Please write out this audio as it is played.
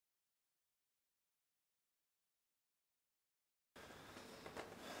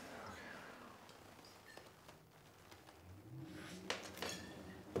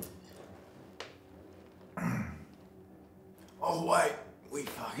Oh wait, we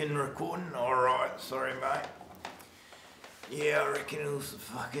fucking recording? Alright, sorry mate. Yeah, I reckon it was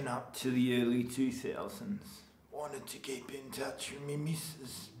fucking up to the early 2000s. Wanted to keep in touch with me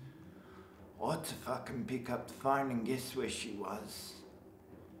missus. I had to fucking pick up the phone and guess where she was.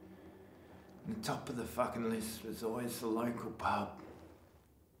 And the top of the fucking list was always the local pub.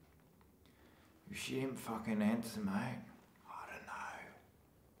 If she didn't fucking answer, mate, I don't know.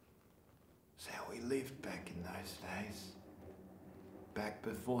 It's how we lived back in those days. Back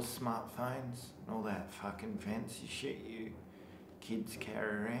before smartphones and all that fucking fancy shit you kids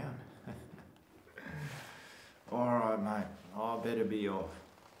carry around. Alright mate, I better be off.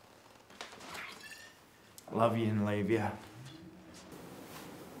 Love you and leave ya.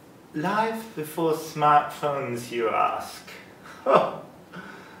 Life before smartphones, you ask? Oh,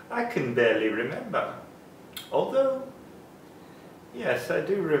 I can barely remember. Although, yes, I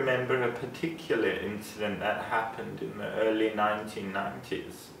do remember a particular incident that happened in the early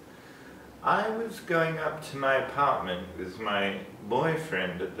 1990s. I was going up to my apartment with my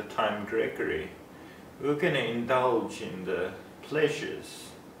boyfriend at the time, Gregory. We were going to indulge in the pleasures,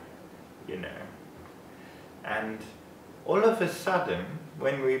 you know. And all of a sudden,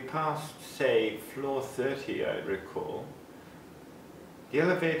 when we passed, say, floor 30, I recall, the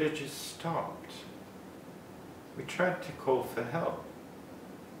elevator just stopped. We tried to call for help,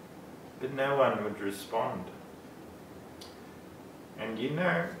 but no one would respond. And you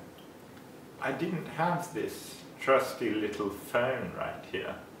know, I didn't have this trusty little phone right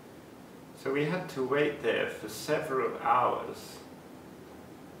here. So we had to wait there for several hours.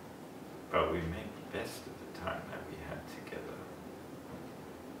 But we made the best of the time that we had together.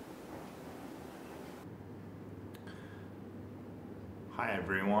 Hi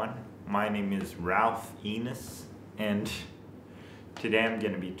everyone, my name is Ralph Enos, and today I'm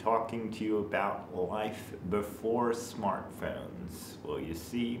going to be talking to you about life before smartphones. Well, you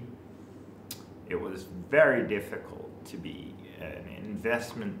see, it was very difficult to be an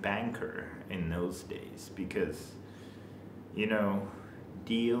investment banker in those days because, you know,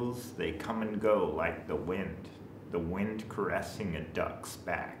 deals, they come and go like the wind caressing a duck's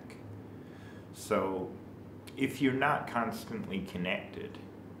back. So if you're not constantly connected,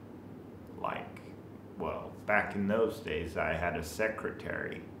 like, well, back in those days I had a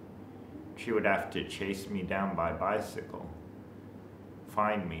secretary. She would have to chase me down by bicycle,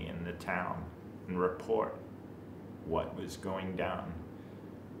 find me in the town, and report what was going down.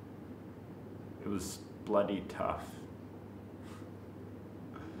 It was bloody tough.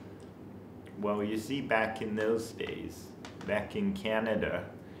 Well, you see, back in those days, back in Canada,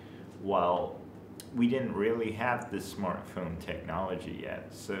 well, we didn't really have the smartphone technology yet.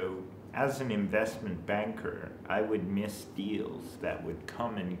 So as an investment banker, I would miss deals that would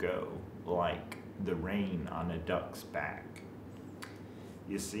come and go like the rain on a duck's back.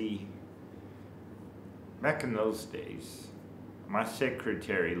 You see, back in those days, my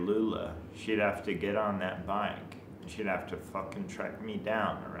secretary Lula, she'd have to get on that bike and she'd have to fucking track me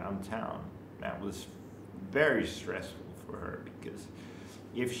down around town. That was very stressful for her because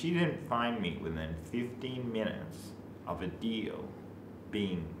if she didn't find me within 15 minutes of a deal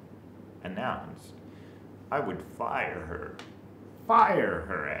being announced, I would fire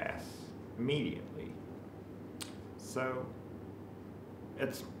her ass immediately. So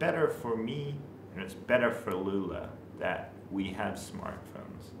it's better for me and it's better for Lula that we have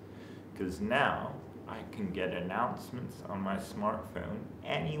smartphones, because now I can get announcements on my smartphone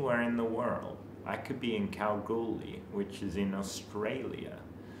anywhere in the world. I could be in Kalgoorlie, which is in Australia.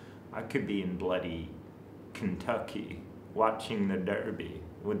 I could be in bloody Kentucky watching the Derby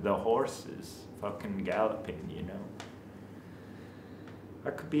with the horses fucking galloping, you know.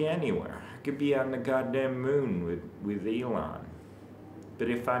 I could be anywhere. I could be on the goddamn moon with Elon. But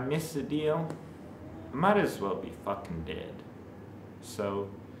if I miss a deal, I might as well be fucking dead. So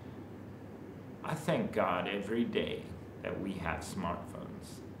I thank God every day that we have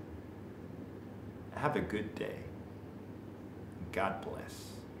smartphones. Have a good day. God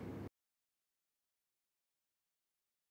bless.